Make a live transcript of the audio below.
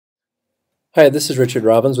Hi, this is Richard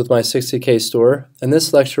Robbins with my 60K store. In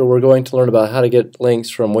this lecture, we're going to learn about how to get links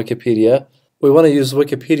from Wikipedia. We want to use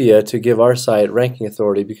Wikipedia to give our site ranking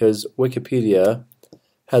authority because Wikipedia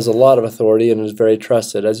has a lot of authority and is very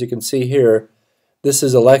trusted. As you can see here, this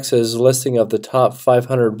is Alexa's listing of the top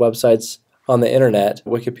 500 websites on the internet.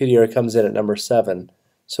 Wikipedia comes in at number 7.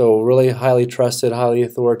 So really highly trusted, highly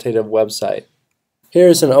authoritative website.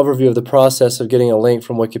 Here's an overview of the process of getting a link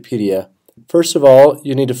from Wikipedia. First of all,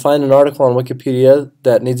 you need to find an article on Wikipedia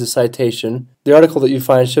that needs a citation. The article that you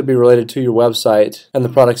find should be related to your website and the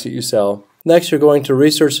products that you sell. Next, you're going to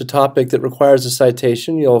research a topic that requires a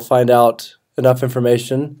citation. You'll find out enough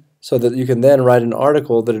information so that you can then write an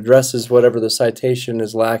article that addresses whatever the citation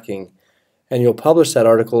is lacking. And you'll publish that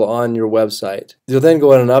article on your website. You'll then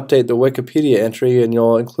go in and update the Wikipedia entry and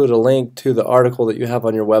you'll include a link to the article that you have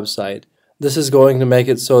on your website. This is going to make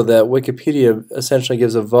it so that Wikipedia essentially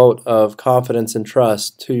gives a vote of confidence and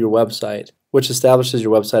trust to your website, which establishes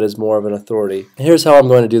your website as more of an authority. Here's how I'm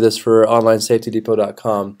going to do this for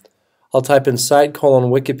OnlineSafetyDepot.com. I'll type in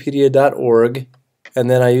site:wikipedia.org, and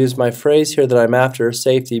then I use my phrase here that I'm after,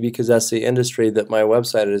 safety, because that's the industry that my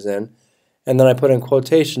website is in, and then I put in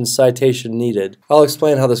quotations, citation needed. I'll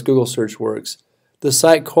explain how this Google search works. The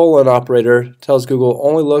site: operator tells Google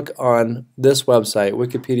only look on this website,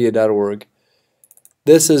 wikipedia.org.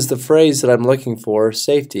 This is the phrase that I'm looking for,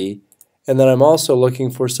 safety, and then I'm also looking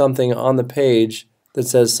for something on the page that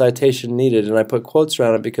says citation needed, and I put quotes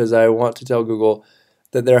around it because I want to tell Google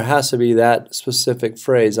that there has to be that specific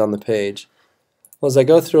phrase on the page. Well, as I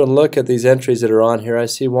go through and look at these entries that are on here, I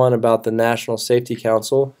see one about the National Safety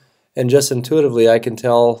Council, and just intuitively I can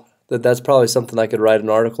tell that that's probably something I could write an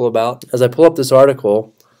article about. As I pull up this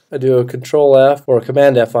article, I do a Control F or a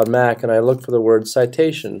Command F on Mac and I look for the word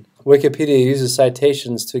citation. Wikipedia uses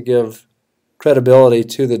citations to give credibility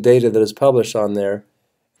to the data that is published on there.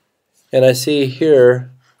 And I see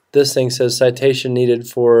here this thing says citation needed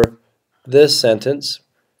for this sentence,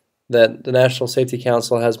 that the National Safety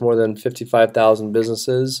Council has more than 55,000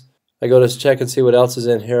 businesses. I go to check and see what else is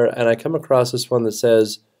in here and I come across this one that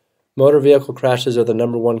says motor vehicle crashes are the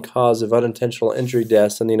 #1 cause of unintentional injury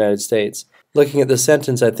deaths in the United States. Looking at this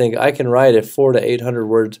sentence, I think I can write a 400 to 800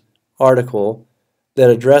 word article that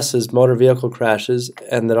addresses motor vehicle crashes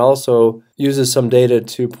and that also uses some data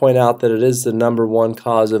to point out that it is the #1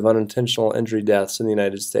 cause of unintentional injury deaths in the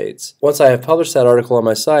United States. Once I have published that article on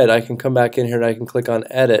my site, I can come back in here and I can click on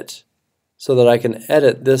Edit so that I can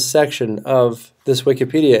edit this section of this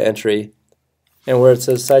Wikipedia entry. And where it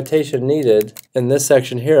says citation needed, in this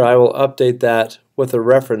section here, I will update that with a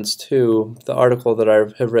reference to the article that I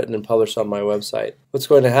have written and published on my website. What's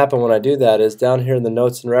going to happen when I do that is down here in the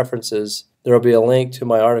notes and references, there will be a link to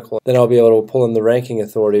my article. Then I'll be able to pull in the ranking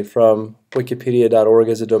authority from wikipedia.org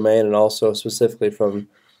as a domain and also specifically from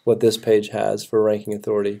what this page has for ranking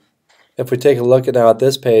authority. If we take a look now at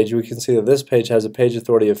this page, we can see that this page has a page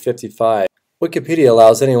authority of 55. Wikipedia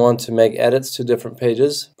allows anyone to make edits to different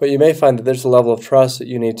pages, but you may find that there's a level of trust that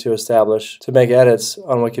you need to establish to make edits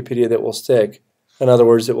on Wikipedia that will stick. In other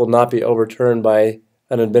words, it will not be overturned by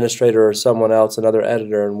an administrator or someone else, another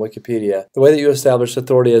editor in Wikipedia. The way that you establish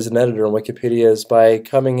authority as an editor in Wikipedia is by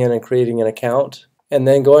coming in and creating an account, and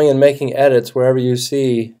then going and making edits wherever you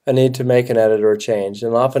see a need to make an edit or a change.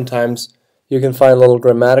 And oftentimes, you can find little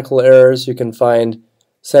grammatical errors, you can find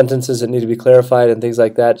sentences that need to be clarified and things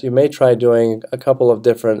like that. You may try doing a couple of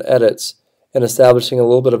different edits and establishing a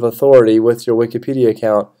little bit of authority with your Wikipedia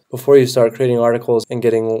account before you start creating articles and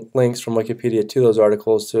getting links from Wikipedia to those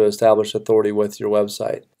articles to establish authority with your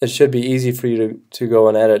website. It should be easy for you to go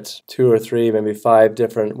and edit 2 or 3, maybe 5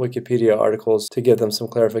 different Wikipedia articles to give them some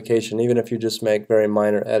clarification. Even if you just make very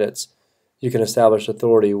minor edits, you can establish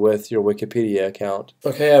authority with your Wikipedia account.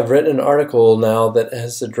 Okay, I've written an article now that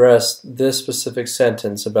has addressed this specific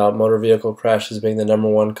sentence about motor vehicle crashes being the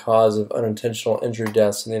 #1 cause of unintentional injury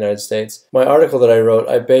deaths in the United States. My article that I wrote,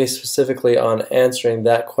 I based specifically on answering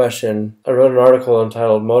that question. I wrote an article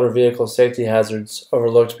entitled Motor Vehicle Safety Hazards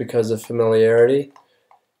Overlooked Because of Familiarity.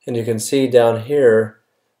 And you can see down here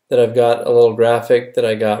that I've got a little graphic that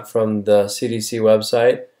I got from the CDC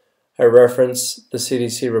website. I reference the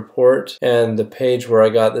CDC report and the page where I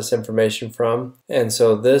got this information from. And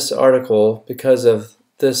so this article, because of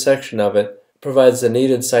this section of it, provides the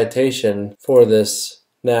needed citation for this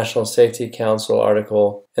National Safety Council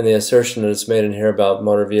article and the assertion that it's made in here about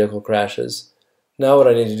motor vehicle crashes. Now what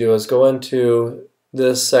I need to do is go into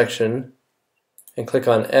this section and click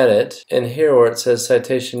on Edit. And here where it says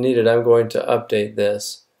citation needed, I'm going to update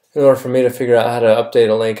this. In order for me to figure out how to update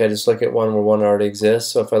a link, I just look at one where one already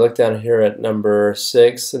exists. So if I look down here at number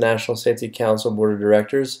 6, the National Safety Council Board of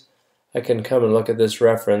Directors, I can come and look at this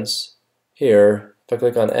reference here, if I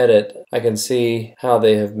click on edit, I can see how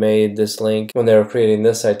they have made this link when they were creating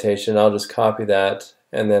this citation. I'll just copy that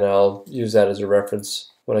and then I'll use that as a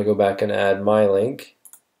reference when I go back and add my link.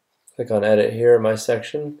 Click on edit here in my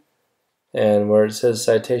section, and where it says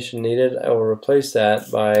citation needed, I will replace that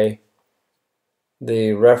by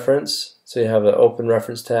the reference. So you have the open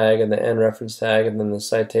reference tag and the end reference tag, and then the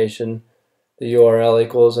citation, the URL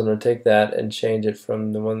equals. I'm going to take that and change it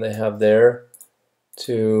from the one they have there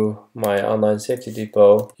to my Online Safety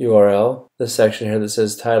Depot URL. This section here that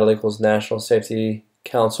says title equals National Safety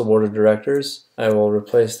Council Board of Directors, I will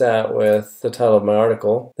replace that with the title of my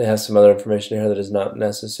article. They have some other information here that is not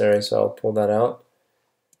necessary, so I'll pull that out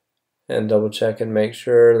and double check and make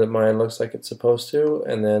sure that mine looks like it's supposed to,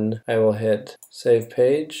 and then I will hit save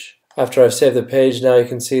page. After I've saved the page, now you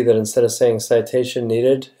can see that instead of saying citation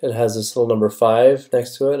needed, it has this little number 5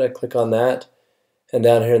 next to it. I click on that, and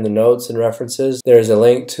down here in the notes and references, there's a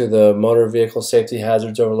link to the Motor Vehicle Safety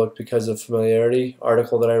Hazards Overlooked Because of Familiarity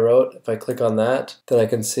article that I wrote. If I click on that, then I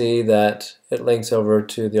can see that it links over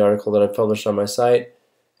to the article that I published on my site.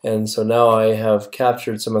 And so now I have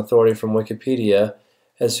captured some authority from Wikipedia.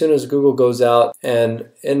 As soon as Google goes out and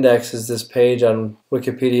indexes this page on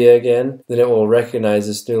Wikipedia again, then it will recognize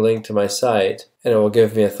this new link to my site, and it will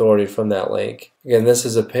give me authority from that link. Again, this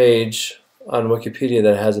is a page on Wikipedia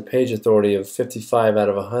that has a page authority of 55 out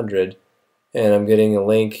of 100, and I'm getting a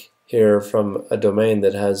link here from a domain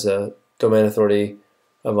that has a domain authority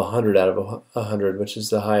of 100 out of 100, which is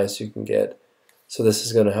the highest you can get. So this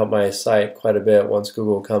is going to help my site quite a bit once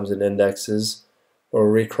Google comes and indexes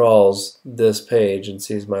or recrawls this page and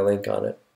sees my link on it.